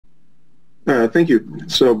Thank you.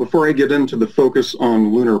 So before I get into the focus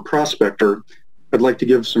on Lunar Prospector, I'd like to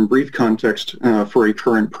give some brief context for a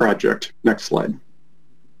current project. Next slide.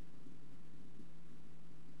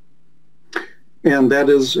 And that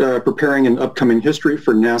is preparing an upcoming history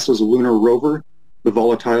for NASA's lunar rover, the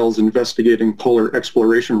Volatiles Investigating Polar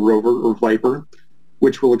Exploration Rover, or VIPER,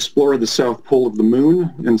 which will explore the south pole of the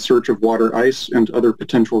moon in search of water ice and other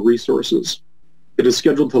potential resources. It is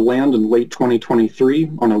scheduled to land in late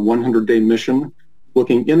 2023 on a 100-day mission,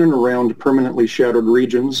 looking in and around permanently shadowed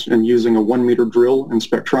regions and using a 1-meter drill and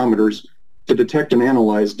spectrometers to detect and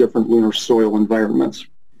analyze different lunar soil environments.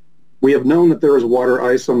 We have known that there is water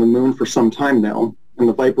ice on the moon for some time now, and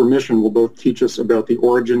the VIPER mission will both teach us about the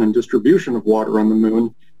origin and distribution of water on the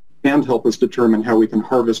moon and help us determine how we can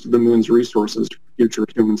harvest the moon's resources for future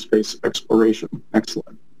human space exploration. Next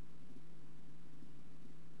slide.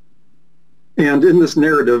 And in this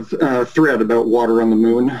narrative thread about water on the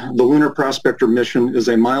moon, the Lunar Prospector mission is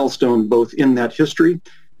a milestone both in that history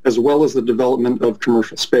as well as the development of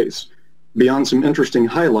commercial space. Beyond some interesting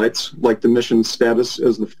highlights, like the mission's status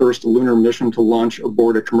as the first lunar mission to launch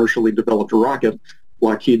aboard a commercially developed rocket,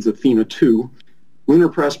 Lockheed's Athena 2, Lunar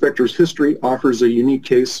Prospector's history offers a unique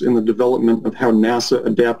case in the development of how NASA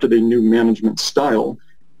adapted a new management style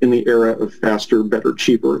in the era of faster, better,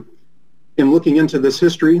 cheaper. In looking into this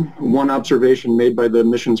history, one observation made by the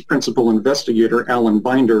mission's principal investigator, Alan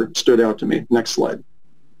Binder, stood out to me. Next slide.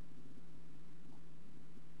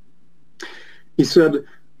 He said,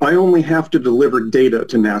 "I only have to deliver data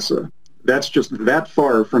to NASA. That's just that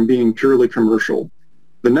far from being purely commercial.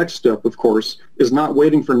 The next step, of course, is not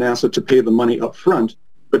waiting for NASA to pay the money up front,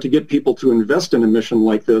 but to get people to invest in a mission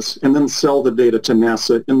like this and then sell the data to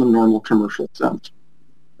NASA in the normal commercial sense.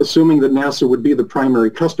 Assuming that NASA would be the primary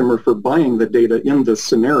customer for buying the data in this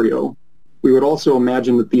scenario, we would also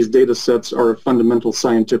imagine that these data sets are of fundamental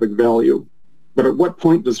scientific value. But at what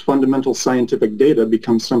point does fundamental scientific data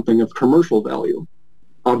become something of commercial value?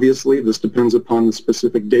 Obviously, this depends upon the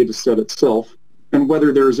specific data set itself and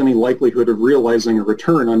whether there is any likelihood of realizing a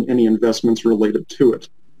return on any investments related to it.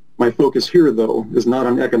 My focus here, though, is not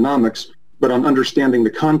on economics, but on understanding the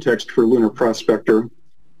context for Lunar Prospector,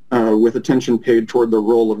 with attention paid toward the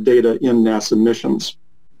role of data in NASA missions,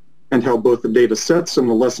 and how both the data sets and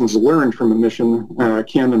the lessons learned from a mission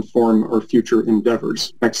can inform our future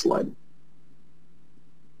endeavors. Next slide.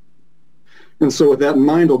 And so with that in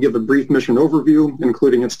mind, I'll give a brief mission overview,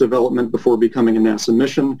 including its development before becoming a NASA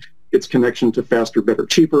mission, its connection to faster, better,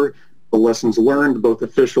 cheaper, the lessons learned, both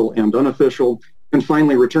official and unofficial, and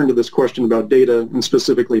finally return to this question about data and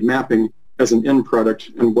specifically mapping as an end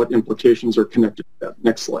product and what implications are connected to that.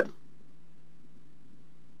 Next slide.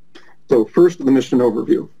 So first, the mission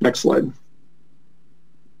overview. Next slide.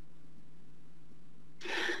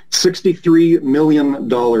 $63 million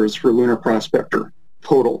for Lunar Prospector,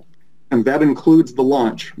 total. And that includes the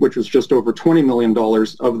launch, which was just over $20 million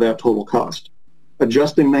of that total cost.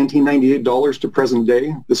 Adjusting $1998 to present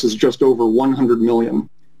day, this is just over $100 million.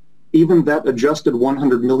 Even that adjusted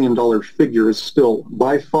 $100 million figure is still,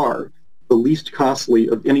 by far, the least costly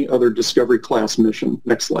of any other Discovery class mission.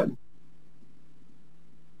 Next slide.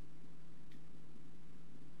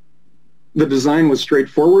 The design was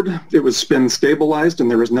straightforward. It was spin stabilized,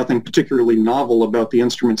 and there was nothing particularly novel about the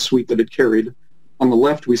instrument suite that it carried. On the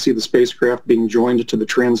left, we see the spacecraft being joined to the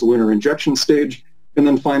translunar injection stage, and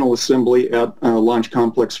then final assembly at Launch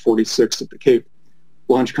Complex 46 at the Cape.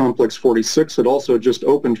 Launch Complex 46 had also just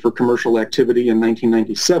opened for commercial activity in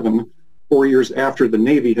 1997, 4 years after the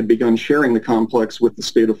Navy had begun sharing the complex with the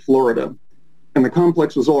state of Florida. And the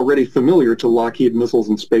complex was already familiar to Lockheed Missiles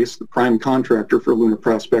and Space, the prime contractor for Lunar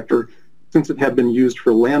Prospector, since it had been used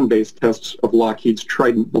for land-based tests of Lockheed's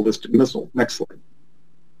Trident ballistic missile. Next slide.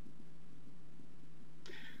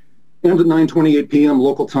 And at 9:28 p.m.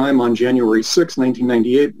 local time on January 6,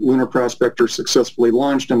 1998, Lunar Prospector successfully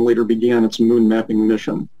launched and later began its moon mapping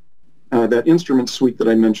mission. That instrument suite that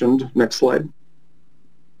I mentioned, next slide,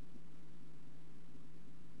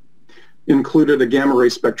 included a gamma-ray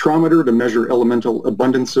spectrometer to measure elemental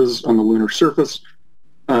abundances on the lunar surface.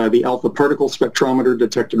 The alpha particle spectrometer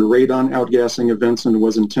detected radon outgassing events and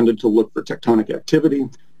was intended to look for tectonic activity.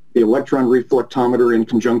 The electron reflectometer, in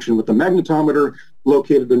conjunction with the magnetometer,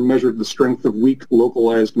 located and measured the strength of weak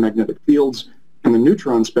localized magnetic fields. And the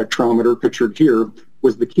neutron spectrometer, pictured here,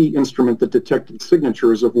 was the key instrument that detected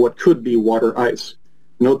signatures of what could be water ice.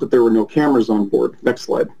 Note that there were no cameras on board. Next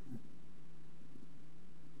slide.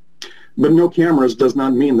 But no cameras does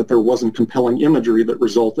not mean that there wasn't compelling imagery that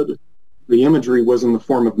resulted. The imagery was in the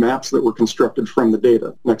form of maps that were constructed from the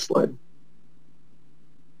data. Next slide.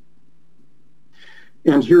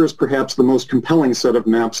 And here is perhaps the most compelling set of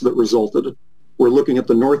maps that resulted. We're looking at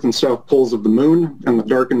the north and south poles of the moon, and the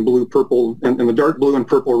dark and blue, purple, and the dark blue and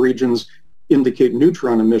purple regions indicate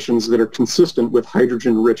neutron emissions that are consistent with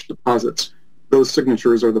hydrogen-rich deposits. Those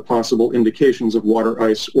signatures are the possible indications of water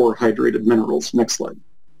ice or hydrated minerals. Next slide.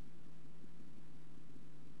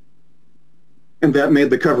 And that made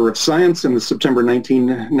the cover of Science in the September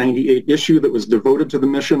 1998 issue that was devoted to the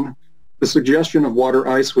mission. The suggestion of water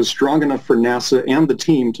ice was strong enough for NASA and the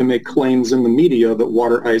team to make claims in the media that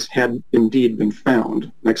water ice had indeed been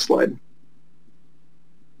found. Next slide.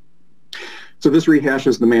 So this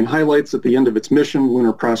rehashes the main highlights. At the end of its mission,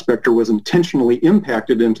 Lunar Prospector was intentionally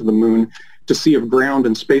impacted into the moon to see if ground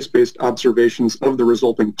and space-based observations of the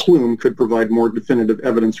resulting plume could provide more definitive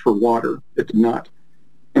evidence for water. It did not.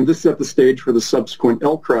 And this set the stage for the subsequent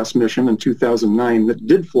L-Cross mission in 2009 that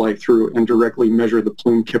did fly through and directly measure the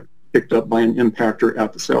plume picked up by an impactor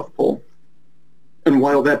at the South Pole. And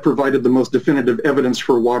while that provided the most definitive evidence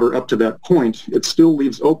for water up to that point, it still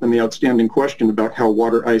leaves open the outstanding question about how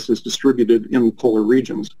water ice is distributed in the polar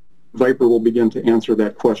regions. Viper will begin to answer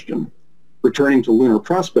that question. Returning to Lunar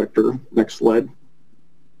Prospector, next slide.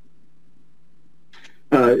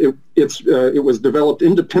 It was developed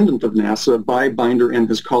independent of NASA by Binder and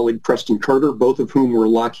his colleague Preston Carter, both of whom were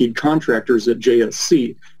Lockheed contractors at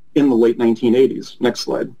JSC in the late 1980s. Next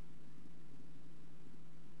slide.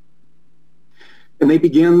 And they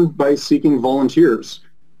began by seeking volunteers.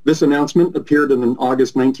 This announcement appeared in an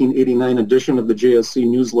August 1989 edition of the JSC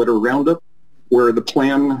newsletter Roundup, where the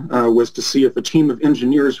plan was to see if a team of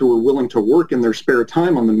engineers who were willing to work in their spare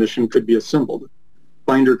time on the mission could be assembled.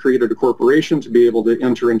 Binder created a corporation to be able to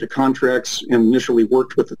enter into contracts and initially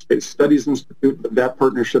worked with the Space Studies Institute, but that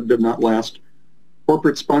partnership did not last.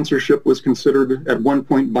 Corporate sponsorship was considered. At one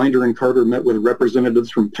point, Binder and Carter met with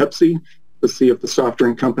representatives from Pepsi to see if the soft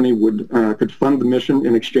drink company could fund the mission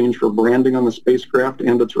in exchange for branding on the spacecraft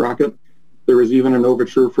and its rocket. There was even an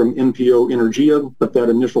overture from NPO Energia, but that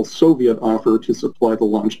initial Soviet offer to supply the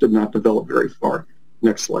launch did not develop very far.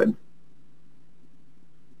 Next slide.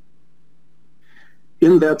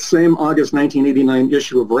 In that same August 1989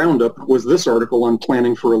 issue of Roundup was this article on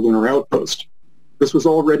planning for a lunar outpost. This was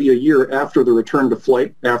already a year after the return to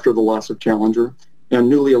flight after the loss of Challenger and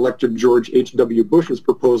newly elected George H.W. Bush's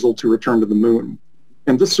proposal to return to the moon.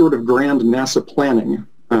 And this sort of grand NASA planning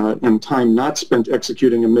and time not spent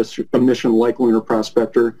executing a mission like Lunar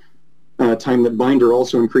Prospector, time that Binder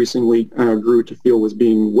also increasingly grew to feel was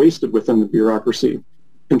being wasted within the bureaucracy,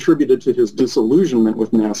 contributed to his disillusionment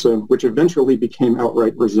with NASA, which eventually became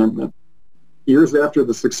outright resentment. Years after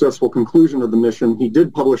the successful conclusion of the mission, he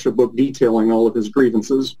did publish a book detailing all of his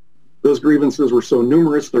grievances. Those grievances were so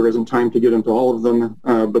numerous, there isn't time to get into all of them,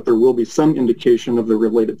 but there will be some indication of the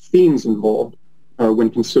related themes involved when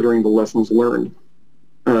considering the lessons learned.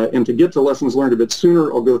 And to get to lessons learned a bit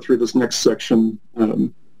sooner, I'll go through this next section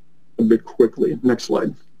a bit quickly. Next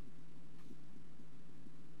slide.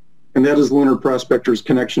 And that is Lunar Prospector's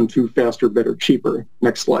connection to faster, better, cheaper.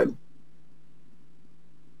 Next slide.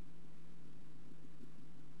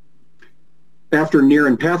 After NEAR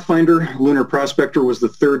and Pathfinder, Lunar Prospector was the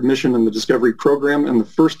third mission in the Discovery program and the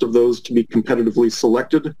first of those to be competitively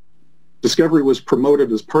selected. Discovery was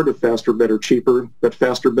promoted as part of Faster, Better, Cheaper, but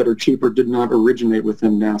Faster, Better, Cheaper did not originate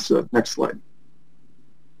within NASA. Next slide.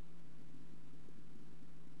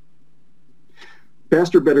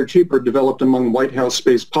 Faster, Better, Cheaper developed among White House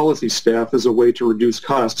space policy staff as a way to reduce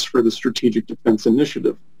costs for the Strategic Defense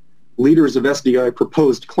Initiative. Leaders of SDI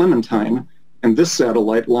proposed Clementine, and this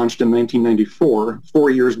satellite launched in 1994, 4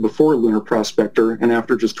 years before Lunar Prospector, and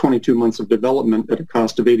after just 22 months of development at a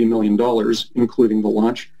cost of $80 million, including the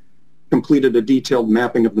launch, completed a detailed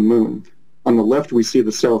mapping of the moon. On the left, we see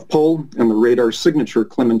the South Pole and the radar signature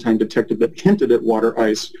Clementine detected that hinted at water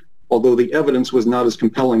ice, although the evidence was not as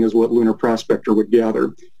compelling as what Lunar Prospector would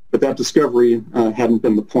gather. But that discovery hadn't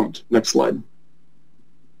been the point. Next slide.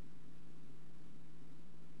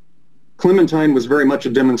 Clementine was very much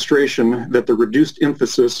a demonstration that the reduced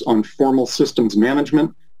emphasis on formal systems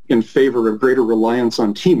management in favor of greater reliance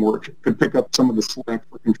on teamwork could pick up some of the slack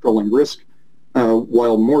for controlling risk,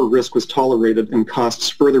 while more risk was tolerated and costs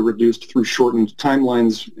further reduced through shortened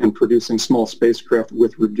timelines and producing small spacecraft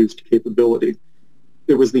with reduced capability.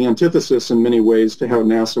 It was the antithesis in many ways to how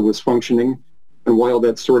NASA was functioning, and while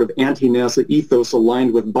that sort of anti-NASA ethos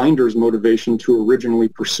aligned with Binder's motivation to originally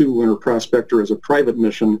pursue Lunar Prospector as a private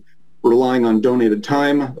mission, relying on donated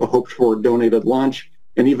time, a hoped-for donated launch,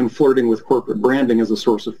 and even flirting with corporate branding as a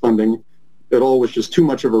source of funding, it all was just too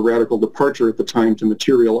much of a radical departure at the time to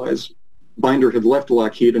materialize. Binder had left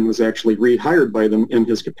Lockheed and was actually rehired by them in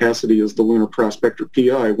his capacity as the Lunar Prospector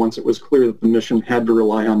PI once it was clear that the mission had to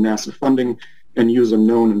rely on NASA funding and use a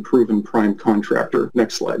known and proven prime contractor.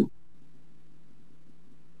 Next slide.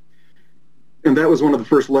 And that was one of the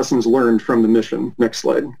first lessons learned from the mission. Next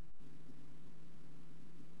slide.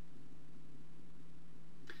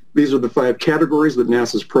 These are the 5 categories that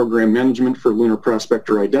NASA's program management for Lunar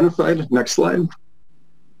Prospector identified. Next slide.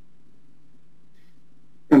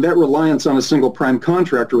 And that reliance on a single prime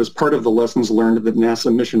contractor was part of the lessons learned that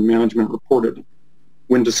NASA mission management reported.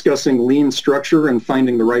 When discussing lean structure and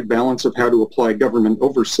finding the right balance of how to apply government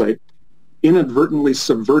oversight, inadvertently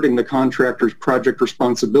subverting the contractor's project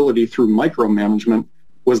responsibility through micromanagement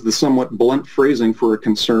was the somewhat blunt phrasing for a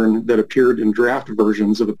concern that appeared in draft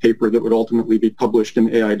versions of a paper that would ultimately be published in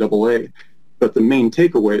AIAA. But the main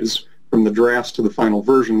takeaways from the drafts to the final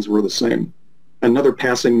versions were the same. Another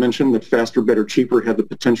passing mention that faster, better, cheaper had the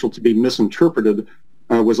potential to be misinterpreted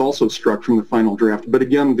was also struck from the final draft. But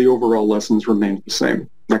again, the overall lessons remained the same.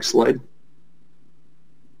 Next slide.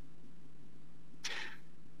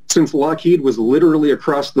 Since Lockheed was literally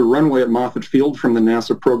across the runway at Moffett Field from the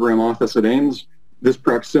NASA program office at Ames, this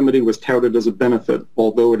proximity was touted as a benefit,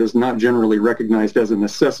 although it is not generally recognized as a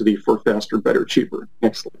necessity for faster, better, cheaper.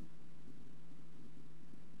 Next slide.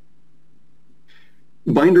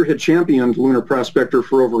 Binder had championed Lunar Prospector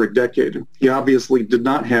for over a decade. He obviously did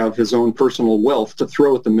not have his own personal wealth to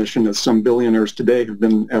throw at the mission, as some billionaires today have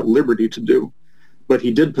been at liberty to do. But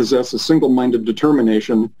he did possess a single-minded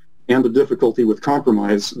determination and a difficulty with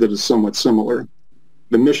compromise that is somewhat similar.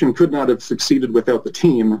 The mission could not have succeeded without the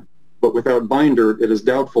team, but without Binder, it is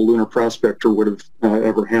doubtful Lunar Prospector would have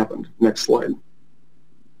ever happened. Next slide.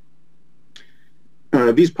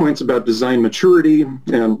 These points about design maturity,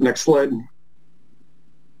 and next slide,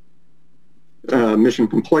 mission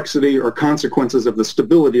complexity are consequences of the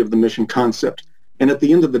stability of the mission concept. And at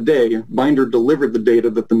the end of the day, Binder delivered the data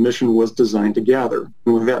that the mission was designed to gather.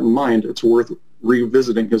 And with that in mind, it's worth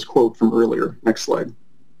revisiting his quote from earlier. Next slide.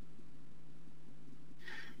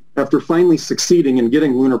 After finally succeeding in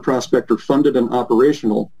getting Lunar Prospector funded and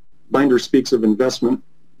operational, Binder speaks of investment.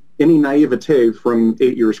 Any naivete from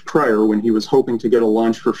 8 years prior, when he was hoping to get a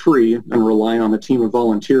launch for free and rely on a team of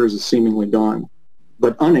volunteers, is seemingly gone.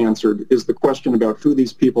 But unanswered is the question about who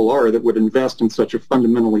these people are that would invest in such a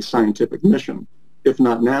fundamentally scientific mission. If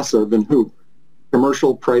not NASA, then who?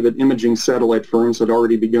 Commercial private imaging satellite firms had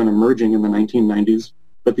already begun emerging in the 1990s,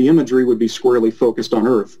 but the imagery would be squarely focused on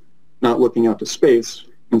Earth, not looking out to space,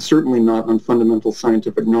 and certainly not on fundamental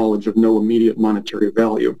scientific knowledge of no immediate monetary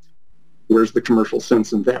value. Where's the commercial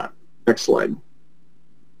sense in that? Next slide.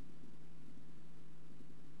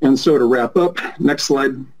 And so to wrap up, next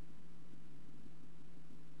slide.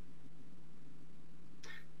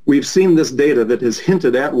 We've seen this data that has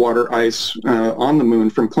hinted at water ice on the moon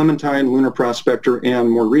from Clementine, Lunar Prospector, and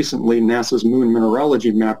more recently, NASA's Moon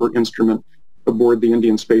Mineralogy Mapper instrument aboard the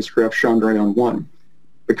Indian spacecraft Chandrayaan-1.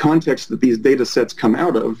 The context that these data sets come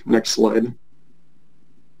out of, next slide,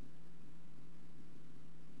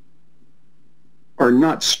 are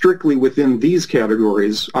not strictly within these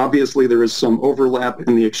categories. Obviously, there is some overlap,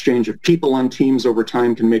 and the exchange of people on teams over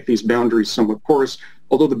time can make these boundaries somewhat porous,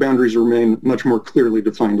 although the boundaries remain much more clearly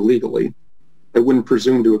defined legally. I wouldn't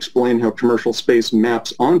presume to explain how commercial space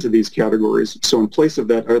maps onto these categories, so in place of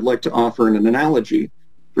that, I'd like to offer an analogy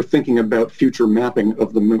for thinking about future mapping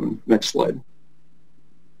of the moon. Next slide.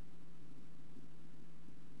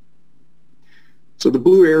 So the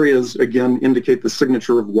blue areas, again, indicate the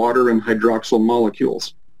signature of water and hydroxyl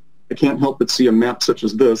molecules. I can't help but see a map such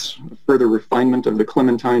as this, a further refinement of the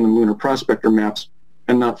Clementine and Lunar Prospector maps,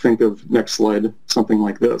 and not think of, next slide, something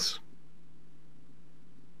like this.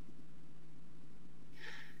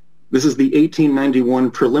 This is the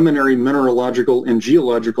 1891 preliminary mineralogical and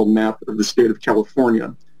geological map of the state of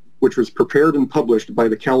California, which was prepared and published by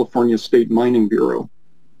the California State Mining Bureau.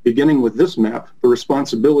 Beginning with this map, the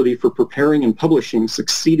responsibility for preparing and publishing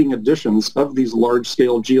succeeding editions of these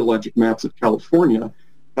large-scale geologic maps of California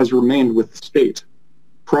has remained with the state.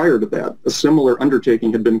 Prior to that, a similar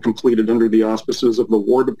undertaking had been completed under the auspices of the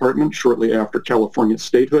War Department shortly after California's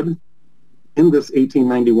statehood. In this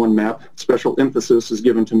 1891 map, special emphasis is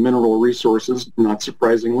given to mineral resources, not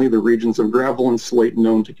surprisingly, the regions of gravel and slate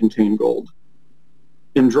known to contain gold.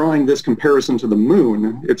 In drawing this comparison to the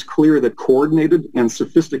moon, it's clear that coordinated and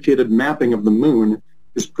sophisticated mapping of the moon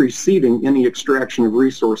is preceding any extraction of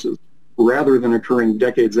resources, rather than occurring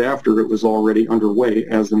decades after it was already underway,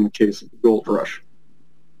 as in the case of the gold rush.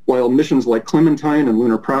 While missions like Clementine and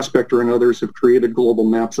Lunar Prospector and others have created global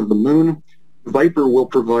maps of the moon, Viper will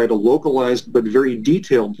provide a localized but very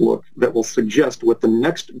detailed look that will suggest what the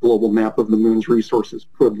next global map of the moon's resources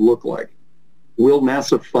could look like. Will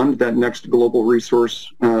NASA fund that next global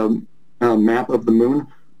resource map of the moon,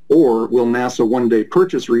 Or will NASA one day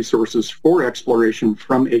purchase resources for exploration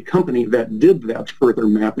from a company that did that further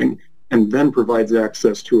mapping and then provides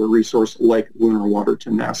access to a resource like lunar water to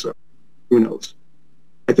NASA? Who knows?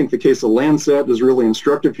 I think the case of Landsat is really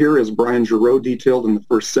instructive here, as Brian Giroux detailed in the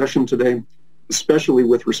first session today, especially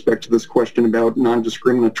with respect to this question about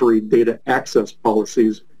non-discriminatory data access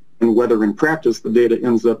policies and whether in practice the data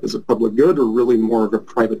ends up as a public good or really more of a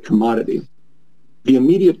private commodity. The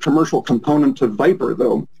immediate commercial component to Viper,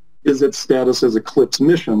 though, is its status as a CLPS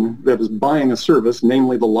mission that is buying a service,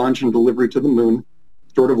 namely the launch and delivery to the moon,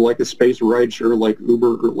 sort of like a space rideshare like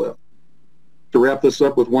Uber or Lyft. To wrap this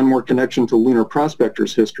up with one more connection to Lunar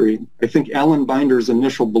Prospector's history, I think Alan Binder's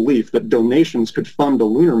initial belief that donations could fund a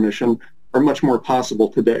lunar mission are much more possible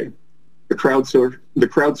today. The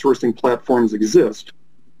crowdsourcing platforms exist,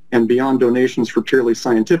 and beyond donations for purely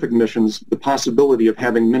scientific missions, the possibility of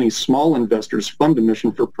having many small investors fund a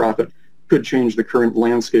mission for profit could change the current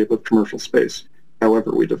landscape of commercial space,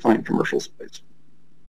 however we define commercial space.